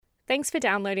Thanks for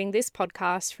downloading this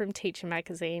podcast from Teacher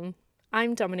Magazine.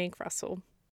 I'm Dominique Russell.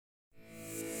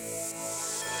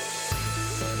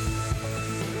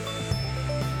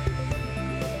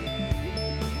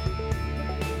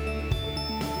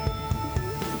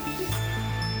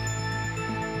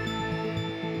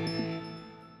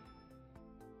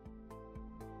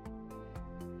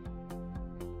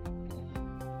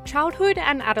 Childhood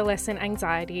and adolescent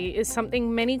anxiety is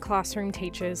something many classroom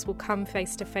teachers will come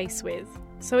face to face with,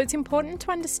 so it's important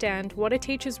to understand what a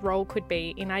teacher's role could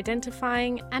be in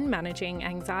identifying and managing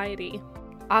anxiety.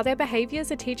 Are there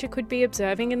behaviours a teacher could be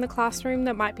observing in the classroom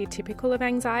that might be typical of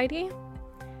anxiety?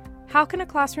 How can a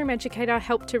classroom educator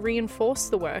help to reinforce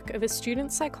the work of a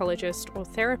student psychologist or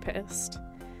therapist?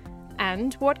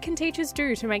 And what can teachers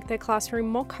do to make their classroom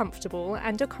more comfortable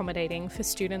and accommodating for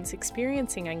students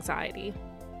experiencing anxiety?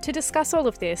 To discuss all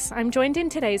of this, I'm joined in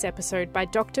today's episode by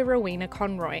Dr. Rowena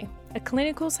Conroy, a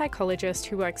clinical psychologist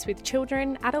who works with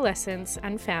children, adolescents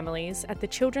and families at the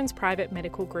Children's Private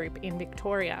Medical Group in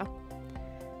Victoria.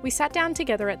 We sat down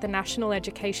together at the National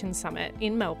Education Summit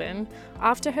in Melbourne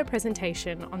after her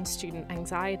presentation on student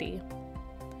anxiety.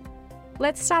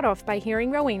 Let's start off by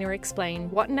hearing Rowena explain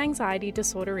what an anxiety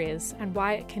disorder is and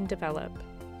why it can develop.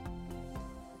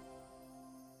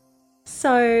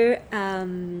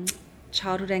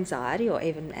 Childhood anxiety, or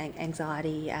even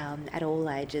anxiety at all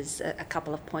ages, a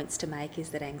couple of points to make is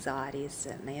that anxiety is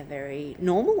certainly a very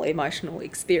normal emotional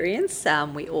experience.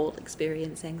 We all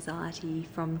experience anxiety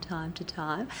from time to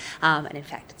time, and in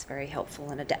fact it's very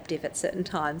helpful and adaptive at certain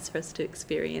times for us to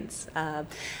experience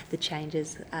the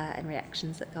changes and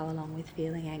reactions that go along with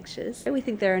feeling anxious. We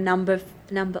think there are a number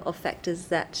of factors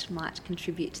that might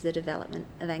contribute to the development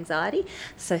of anxiety.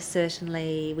 So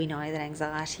certainly we know that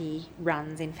anxiety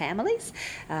runs in families.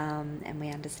 And we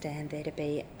understand there to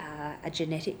be a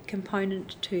genetic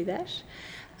component to that.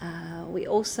 We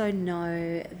also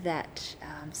know that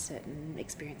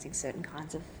experiencing certain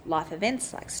kinds of life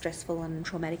events like stressful and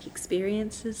traumatic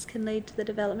experiences can lead to the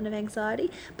development of anxiety,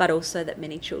 but also that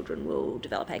many children will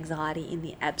develop anxiety in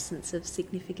the absence of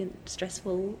significant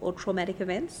stressful or traumatic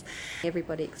events.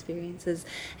 Everybody experiences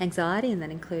anxiety, and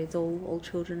that includes all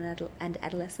children and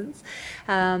adolescents.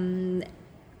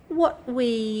 What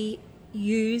we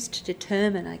use to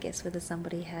determine, I guess, whether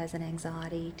somebody has an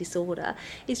anxiety disorder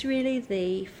is really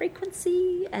the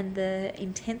frequency and the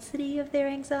intensity of their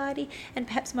anxiety, and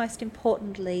perhaps most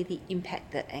importantly the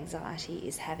impact that anxiety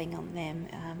is having on them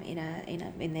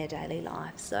in their daily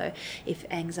life. So if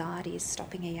anxiety is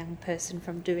stopping a young person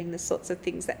from doing the sorts of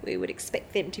things that we would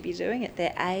expect them to be doing at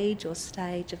their age or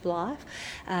stage of life,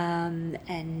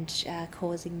 and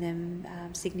causing them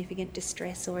significant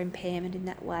distress or impairment in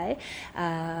that way,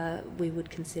 we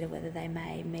would consider whether they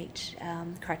may meet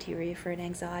criteria for an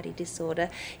anxiety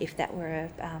disorder if that were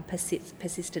a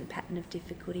persistent pattern of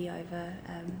difficulty over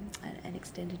an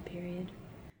extended period.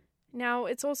 Now,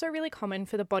 it's also really common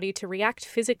for the body to react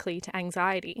physically to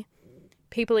anxiety.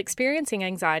 People experiencing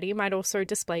anxiety might also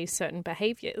display certain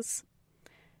behaviours.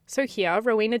 So here,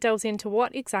 Rowena delves into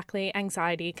what exactly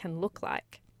anxiety can look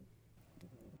like.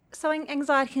 So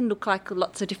anxiety can look like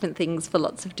lots of different things for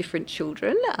lots of different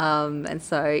children, and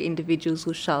so individuals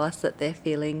will show us that they're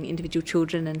feeling, individual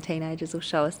children and teenagers will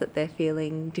show us that they're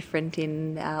feeling different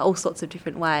in all sorts of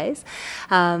different ways.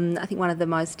 I think one of the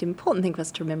most important things for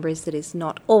us to remember is that it's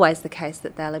not always the case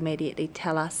that they'll immediately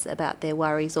tell us about their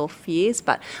worries or fears,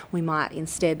 but we might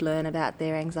instead learn about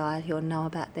their anxiety or know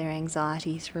about their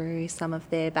anxiety through some of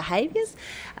their behaviours.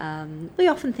 We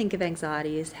often think of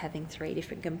anxiety as having three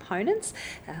different components.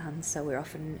 So we're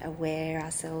often aware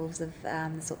ourselves of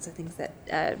the sorts of things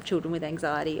that children with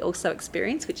anxiety also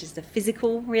experience, which is the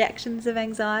physical reactions of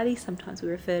anxiety. Sometimes we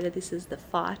refer to this as the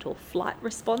fight or flight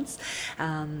response.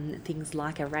 Things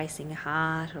like a racing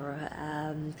heart or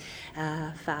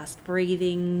fast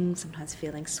breathing, sometimes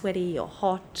feeling sweaty or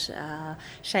hot,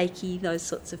 shaky. Those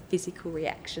sorts of physical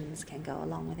reactions can go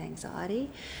along with anxiety.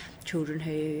 Children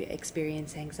who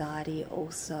experience anxiety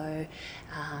also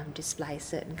display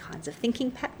certain kinds of thinking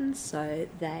patterns, so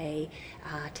they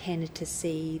tend to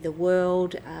see the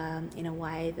world in a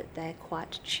way that they're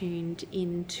quite tuned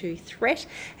into threat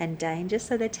and danger,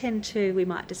 so they tend to, we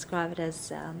might describe it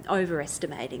as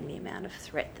overestimating the amount of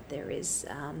threat that there is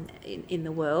in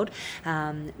the world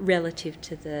relative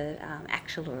to the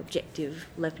actual or objective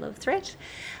level of threat.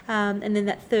 And then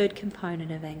that third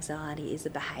component of anxiety is a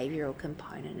behavioural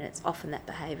component. it's often that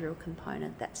behavioural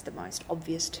component that's the most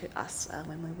obvious to us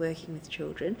when we're working with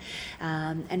children.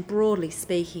 And broadly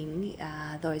speaking,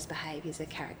 those behaviours are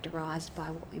characterised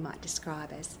by what we might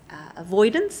describe as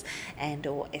avoidance and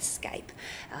or escape.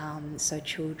 So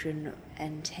children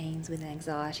and teens with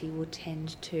anxiety will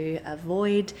tend to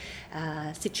avoid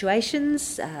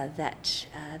situations that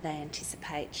they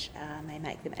anticipate may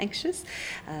make them anxious.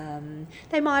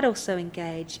 They might also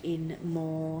engage in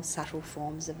more subtle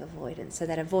forms of avoidance. So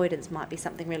that avoidance might be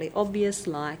something really obvious,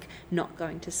 like not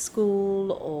going to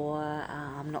school or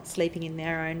not sleeping in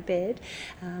their own bed.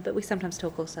 But we sometimes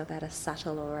talk also about a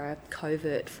subtle or a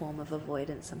covert form of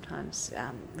avoidance, sometimes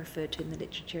referred to in the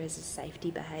literature as a safety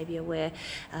behaviour, where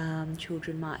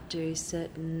children might do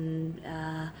certain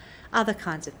other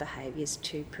kinds of behaviours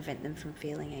to prevent them from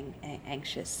feeling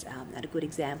anxious. And a good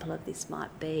example of this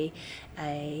might be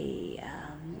a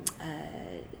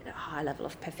high level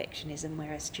of perfectionism,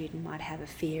 where a student might have a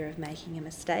fear of making a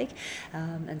mistake,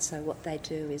 and so what they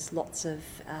do is lots of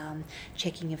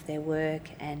checking of their work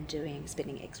and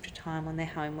spending extra time on their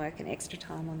homework and extra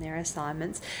time on their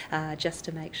assignments just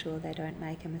to make sure they don't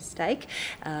make a mistake.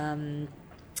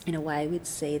 In a way, we'd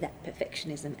see that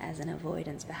perfectionism as an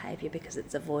avoidance behaviour, because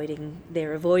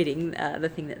they're avoiding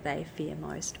the thing that they fear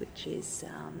most, which is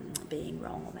being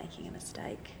wrong or making a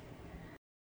mistake.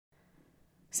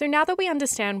 So now that we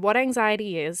understand what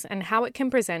anxiety is and how it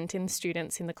can present in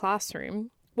students in the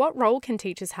classroom, what role can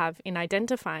teachers have in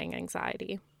identifying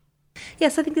anxiety?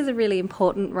 Yes, I think there's a really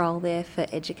important role there for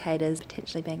educators,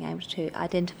 potentially being able to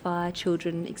identify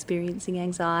children experiencing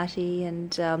anxiety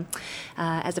and,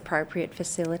 as appropriate,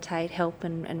 facilitate help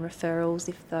and referrals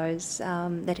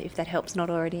if that help's not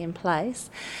already in place,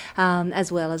 as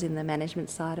well as in the management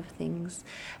side of things,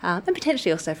 and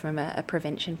potentially also from a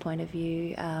prevention point of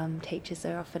view. Teachers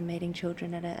are often meeting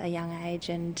children at a young age,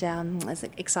 and there's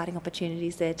exciting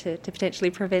opportunities there to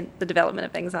potentially prevent the development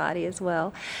of anxiety as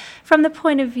well. From the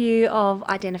point of view of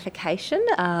identification,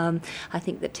 I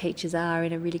think that teachers are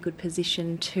in a really good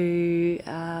position to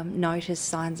notice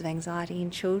signs of anxiety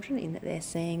in children, in that they're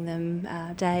seeing them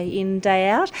day in, day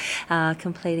out,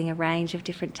 completing a range of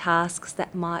different tasks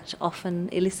that might often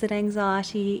elicit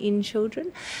anxiety in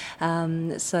children.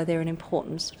 So they're an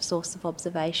important sort of source of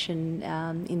observation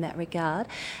in that regard.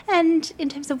 And in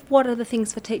terms of what are the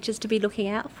things for teachers to be looking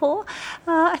out for,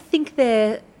 I think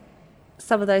they're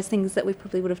some of those things that we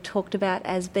probably would have talked about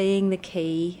as being the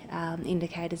key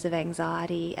indicators of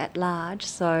anxiety at large.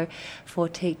 So for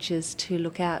teachers to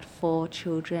look out for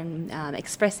children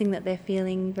expressing that they're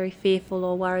feeling very fearful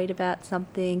or worried about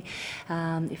something,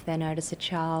 if they notice a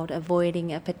child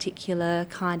avoiding a particular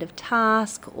kind of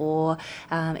task, or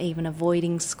even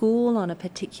avoiding school on a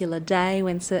particular day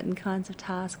when certain kinds of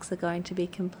tasks are going to be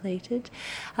completed.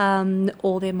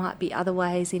 Or there might be other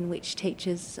ways in which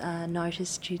teachers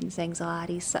notice students' anxiety,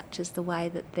 such as the way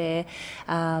that they're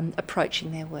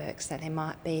approaching their work. So they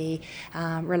might be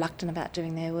reluctant about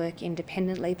doing their work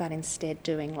independently, but instead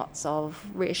doing lots of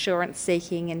reassurance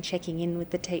seeking and checking in with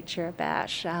the teacher about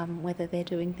whether they're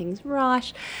doing things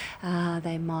right.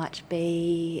 They might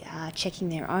be checking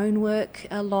their own work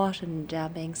a lot and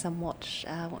being somewhat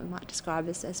what we might describe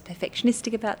as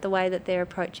perfectionistic about the way that they're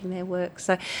approaching their work.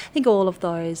 So I think all of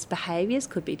those behaviours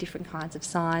could be different kinds of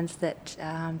signs that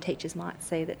teachers might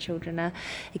see that children are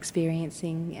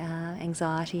experiencing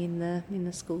anxiety in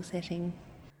the school setting.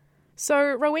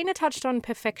 So Rowena touched on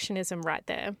perfectionism right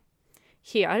there.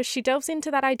 Here, she delves into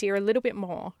that idea a little bit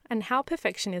more and how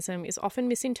perfectionism is often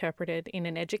misinterpreted in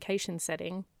an education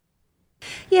setting.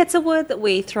 Yeah, it's a word that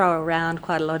we throw around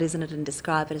quite a lot, isn't it, and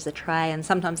describe it as a trait, and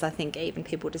sometimes I think even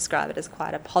people describe it as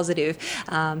quite a positive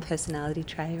personality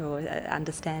trait, or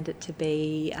understand it to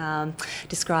be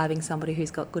describing somebody who's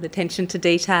got good attention to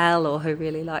detail or who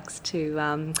really likes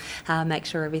to make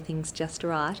sure everything's just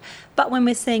right. But when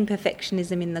we're seeing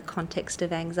perfectionism in the context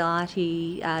of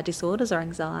anxiety disorders or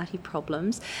anxiety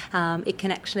problems, it can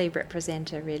actually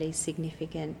represent a really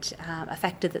significant, a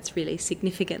factor that's really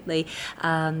significantly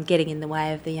getting in the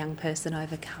way of the young person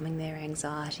overcoming their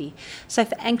anxiety. So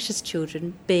for anxious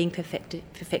children, being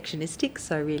perfectionistic,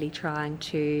 so really trying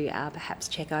to perhaps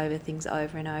check over things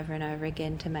over and over and over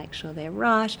again to make sure they're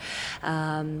right,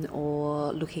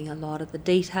 or looking a lot at the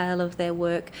detail of their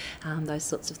work, those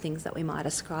sorts of things that we might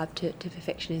ascribe to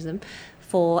perfectionism.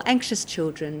 For anxious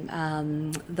children,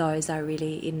 those are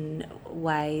really in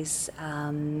ways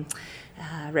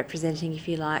representing, if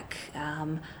you like,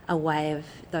 a way of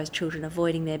those children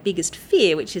avoiding their biggest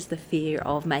fear, which is the fear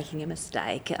of making a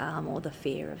mistake or the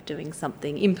fear of doing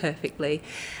something imperfectly.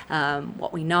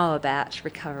 What we know about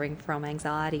recovering from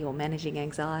anxiety or managing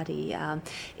anxiety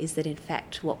is that, in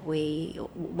fact,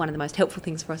 one of the most helpful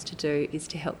things for us to do is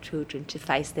to help children to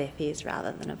face their fears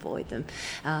rather than avoid them.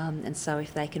 And so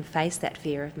if they can face that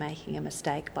fear of making a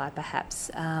mistake by perhaps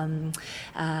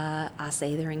us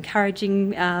either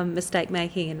encouraging mistake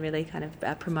making and really kind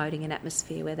of promoting an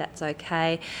atmosphere where that's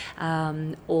okay,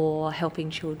 or helping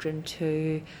children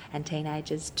and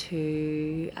teenagers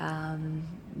to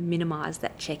minimise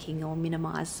that checking or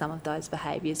minimise some of those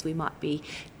behaviours, we might be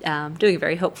doing a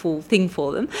very helpful thing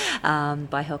for them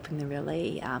by helping them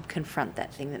really confront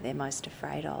that thing that they're most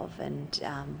afraid of and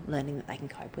learning that they can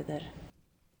cope with it.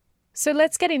 So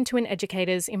let's get into an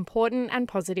educator's important and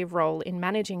positive role in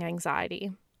managing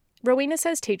anxiety. Rowena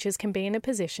says teachers can be in a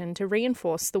position to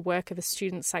reinforce the work of a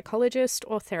student psychologist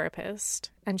or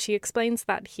therapist, and she explains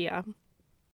that here.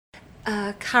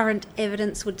 Current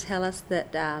evidence would tell us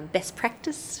that best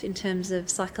practice in terms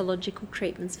of psychological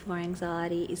treatments for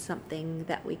anxiety is something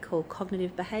that we call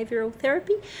cognitive behavioural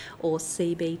therapy, or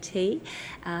CBT.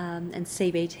 And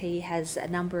CBT has a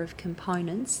number of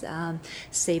components.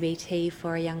 CBT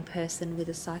for a young person with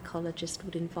a psychologist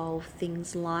would involve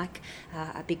things like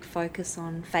a big focus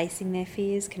on facing their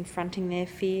fears, confronting their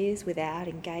fears without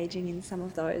engaging in some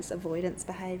of those avoidance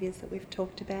behaviours that we've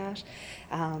talked about.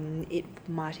 It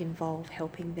might involve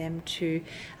helping them to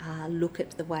look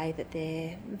at the way that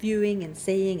they're viewing and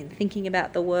seeing and thinking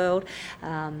about the world,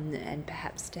 and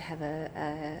perhaps to have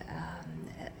a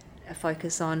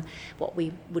focus on what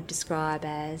we would describe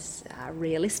as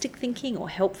realistic thinking or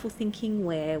helpful thinking,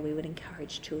 where we would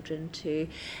encourage children who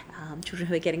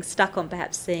are getting stuck on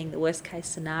perhaps seeing the worst case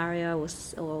scenario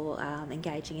or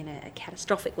engaging in a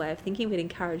catastrophic way of thinking. We'd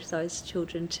encourage those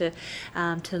children to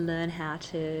learn how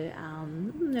to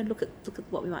look at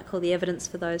what we might call the evidence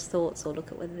for those thoughts, or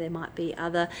look at whether there might be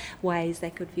other ways they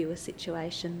could view a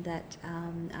situation that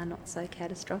are not so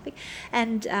catastrophic.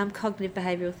 And cognitive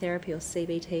behavioural therapy, or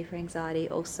CBT for anxiety,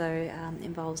 also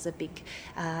involves a big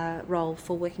role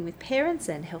for working with parents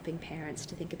and helping parents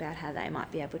to think about how they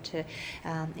might be able to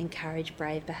encourage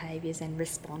brave behaviours and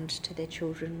respond to their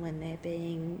children when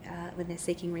they're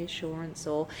seeking reassurance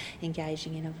or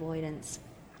engaging in avoidance.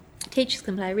 Teachers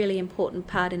can play a really important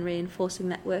part in reinforcing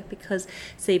that work, because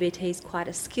CBT is quite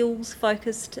a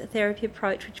skills-focused therapy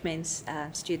approach, which means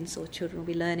students or children will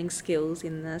be learning skills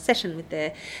in the session with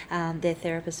their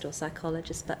therapist or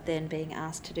psychologist, but then being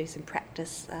asked to do some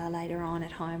practice later on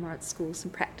at home or at school, some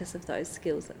practice of those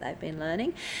skills that they've been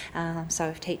learning. So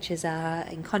if teachers are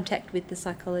in contact with the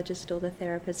psychologist or the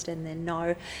therapist and then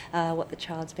know what the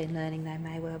child's been learning, they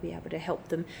may well be able to help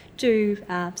them do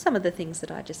some of the things that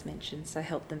I just mentioned. So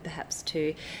help them perhaps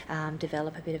to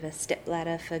develop a bit of a step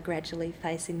ladder for gradually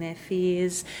facing their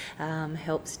fears,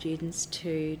 help students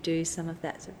to do some of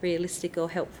that sort of realistic or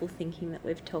helpful thinking that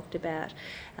we've talked about.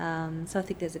 So I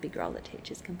think there's a big role that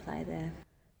teachers can play there.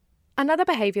 Another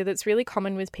behaviour that's really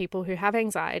common with people who have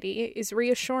anxiety is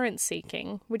reassurance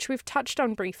seeking, which we've touched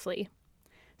on briefly.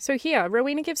 So here,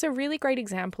 Rowena gives a really great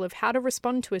example of how to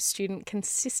respond to a student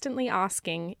consistently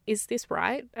asking, "Is this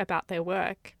right?" about their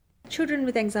work. Children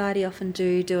with anxiety often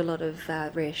do a lot of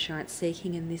reassurance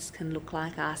seeking, and this can look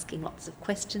like asking lots of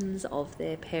questions of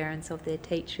their parents, of their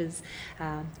teachers,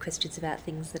 questions about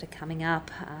things that are coming up,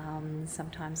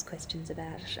 sometimes questions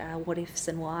about what ifs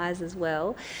and whys as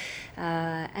well.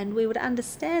 And we would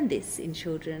understand this in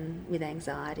children with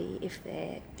anxiety if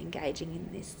they're engaging in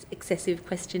this excessive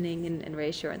questioning and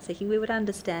reassurance seeking. We would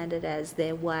understand it as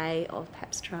their way of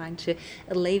perhaps trying to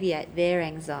alleviate their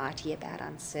anxiety about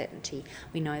uncertainty.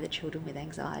 We know that children with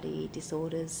anxiety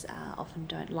disorders often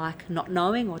don't like not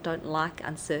knowing or don't like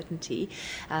uncertainty,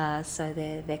 so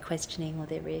their questioning or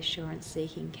their reassurance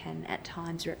seeking can at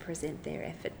times represent their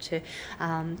effort to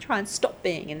try and stop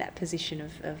being in that position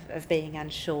of being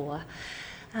unsure.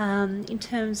 In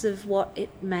terms of what it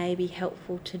may be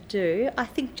helpful to do, I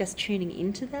think just tuning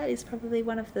into that is probably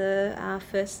one of the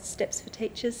first steps for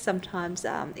teachers. Sometimes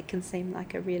it can seem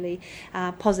like a really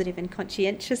positive and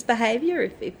conscientious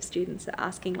behaviour if students are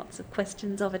asking lots of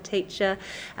questions of a teacher.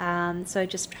 So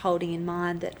just holding in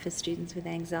mind that for students with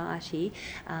anxiety,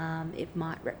 it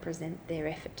might represent their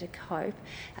effort to cope.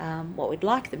 What we'd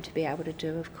like them to be able to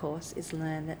do, of course, is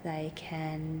learn that they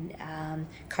can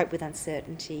cope with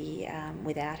uncertainty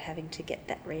without having to get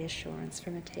that reassurance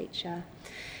from a teacher.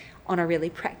 on a really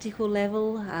practical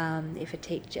level, if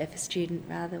a student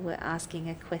were asking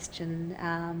a question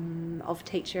of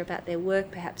teacher about their work,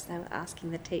 perhaps they were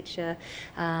asking the teacher,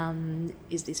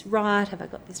 is this right? Have I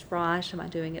got this right? Am I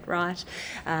doing it right?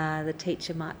 The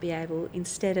teacher might be able,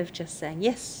 instead of just saying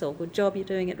yes or good job, you're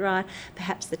doing it right,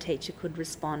 perhaps the teacher could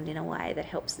respond in a way that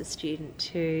helps the student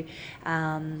to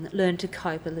learn to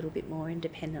cope a little bit more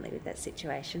independently with that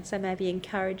situation. So maybe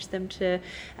encourage them to,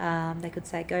 they could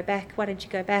say, why don't you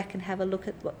go back and have a look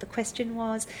at what the question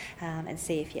was, and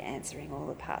see if you're answering all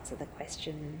the parts of the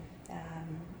question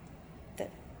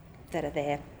that are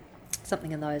there.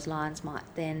 Something in those lines might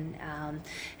then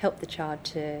help the child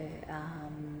to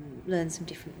learn some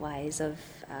different ways of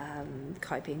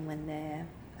coping when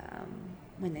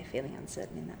they're feeling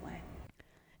uncertain in that way.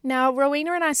 Now,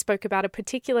 Rowena and I spoke about a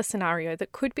particular scenario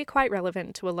that could be quite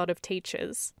relevant to a lot of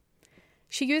teachers.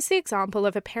 She used the example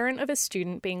of a parent of a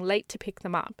student being late to pick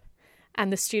them up,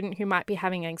 and the student who might be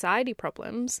having anxiety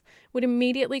problems would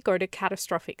immediately go to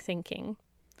catastrophic thinking.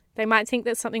 They might think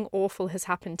that something awful has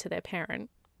happened to their parent.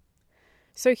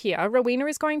 So here, Rowena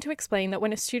is going to explain that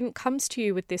when a student comes to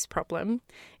you with this problem,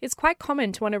 it's quite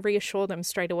common to want to reassure them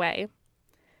straight away.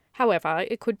 However,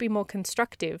 it could be more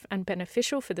constructive and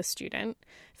beneficial for the student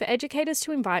for educators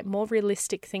to invite more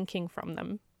realistic thinking from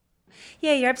them.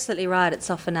 Yeah, you're absolutely right. It's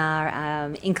often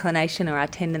our inclination or our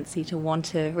tendency to want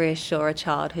to reassure a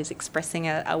child who's expressing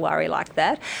a worry like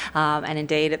that. And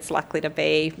indeed, it's likely to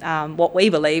be what we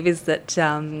believe is that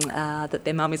that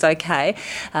their mum is okay.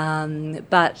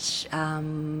 But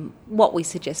what we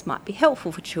suggest might be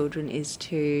helpful for children is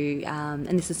to,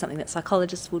 and this is something that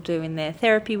psychologists will do in their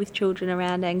therapy with children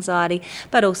around anxiety,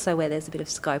 but also where there's a bit of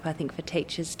scope, I think, for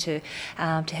teachers to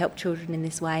help children in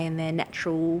this way in their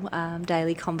natural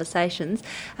daily conversations,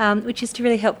 which is to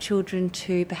really help children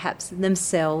to perhaps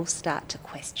themselves start to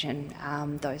question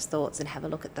those thoughts and have a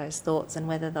look at those thoughts and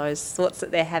whether those thoughts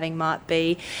that they're having might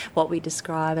be what we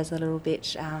describe as a little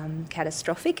bit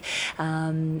catastrophic,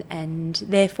 and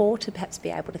therefore to perhaps be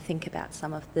able to think about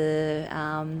some of the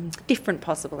different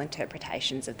possible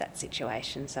interpretations of that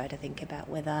situation. So to think about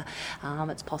whether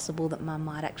it's possible that mum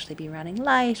might actually be running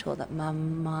late, or that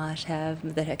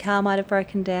that her car might have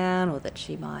broken down, or that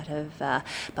she might have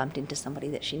bumped into somebody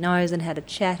that she knows and had a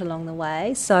chat along the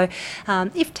way. So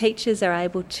if teachers are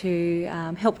able to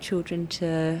help children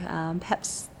to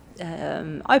perhaps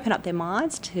open up their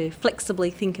minds to flexibly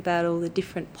think about all the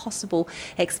different possible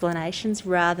explanations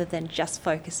rather than just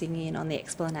focusing in on the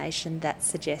explanation that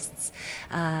suggests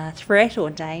threat or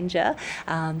danger,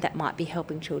 that might be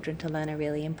helping children to learn a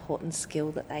really important skill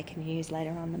that they can use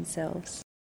later on themselves.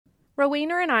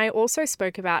 Rowena and I also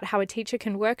spoke about how a teacher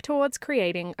can work towards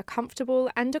creating a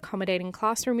comfortable and accommodating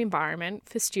classroom environment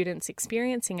for students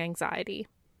experiencing anxiety.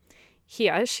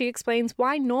 Here, she explains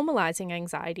why normalising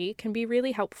anxiety can be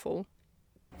really helpful.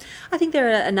 I think there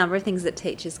are a number of things that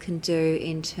teachers can do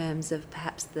in terms of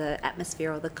perhaps the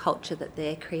atmosphere or the culture that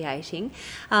they're creating.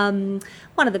 One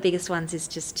of the biggest ones is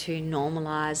just to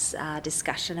normalise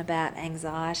discussion about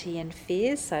anxiety and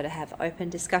fears, so to have open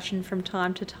discussion from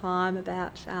time to time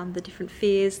about the different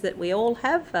fears that we all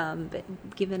have,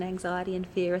 given anxiety and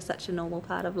fear are such a normal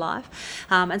part of life.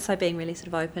 And so being really sort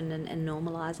of open and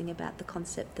normalising about the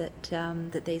concept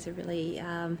that these are really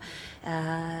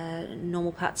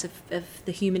normal parts of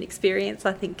the human experience,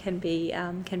 I think can be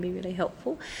really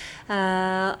helpful.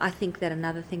 I think that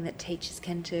another thing that teachers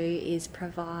can do is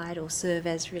provide or serve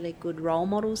as really good role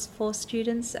models for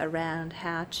students around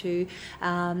how to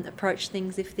approach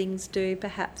things if things do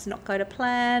perhaps not go to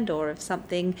plan, or if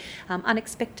something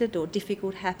unexpected or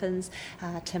difficult happens,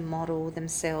 to model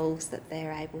themselves that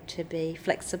they're able to be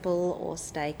flexible or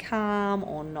stay calm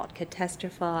or not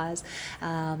catastrophise,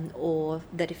 or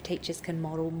that if teachers can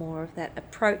model more of that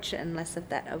approach and less of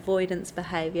that avoidance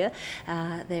behaviour,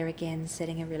 they're again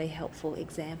setting a really helpful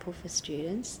example for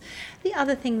students. The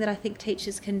other thing that I think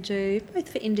teachers can do, both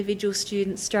for individual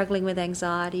students struggling with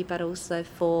anxiety but also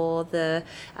for the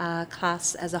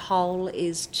class as a whole,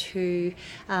 is to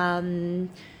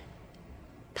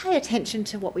pay attention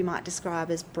to what we might describe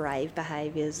as brave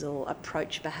behaviours or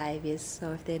approach behaviours.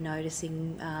 So if they're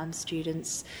noticing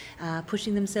students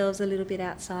pushing themselves a little bit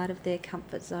outside of their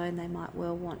comfort zone, they might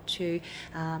well want to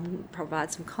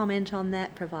provide some comment on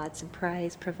that, provide some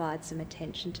praise, provide some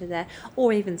attention to that,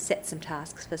 or even set some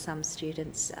tasks for some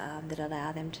students that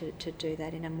allow them to do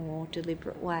that in a more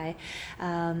deliberate way.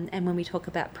 And when we talk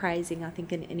about praising, I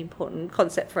think an important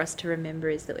concept for us to remember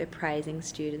is that we're praising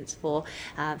students for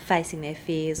facing their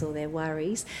fears or their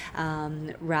worries,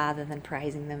 rather than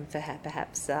praising them for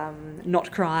perhaps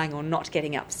not crying or not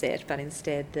getting upset, but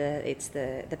instead it's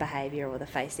the behaviour or the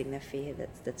facing the fear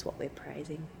that's what we're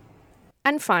praising.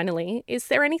 And finally, is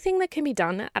there anything that can be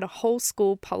done at a whole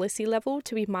school policy level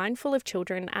to be mindful of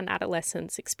children and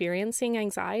adolescents experiencing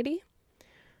anxiety?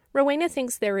 Rowena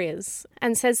thinks there is,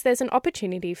 and says there's an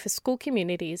opportunity for school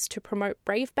communities to promote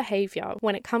brave behaviour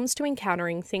when it comes to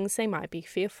encountering things they might be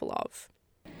fearful of.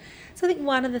 So I think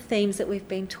one of the themes that we've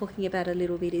been talking about a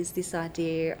little bit is this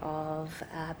idea of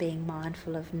being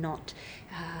mindful of not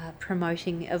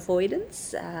promoting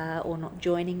avoidance or not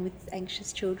joining with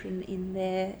anxious children in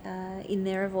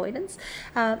their avoidance.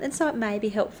 And so it may be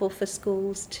helpful for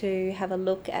schools to have a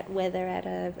look at whether at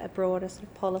a broader sort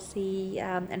of policy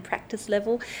and practice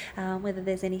level, whether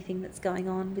there's anything that's going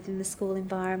on within the school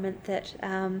environment that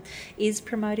is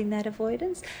promoting that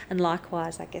avoidance. And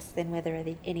likewise, I guess then whether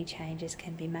any changes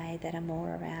can be made that are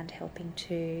more around helping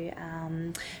to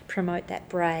promote that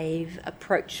brave,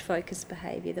 approach-focused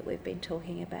behaviour that we've been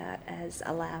talking about as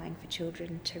allowing for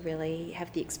children to really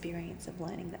have the experience of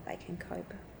learning that they can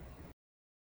cope.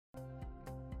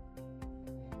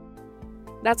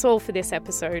 That's all for this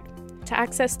episode. To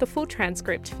access the full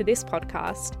transcript for this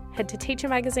podcast, head to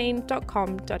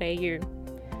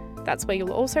teachermagazine.com.au. That's where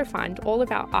you'll also find all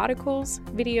of our articles,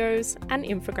 videos, and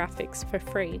infographics for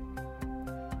free.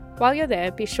 While you're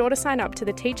there, be sure to sign up to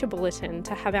the Teacher Bulletin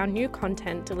to have our new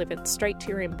content delivered straight to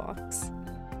your inbox.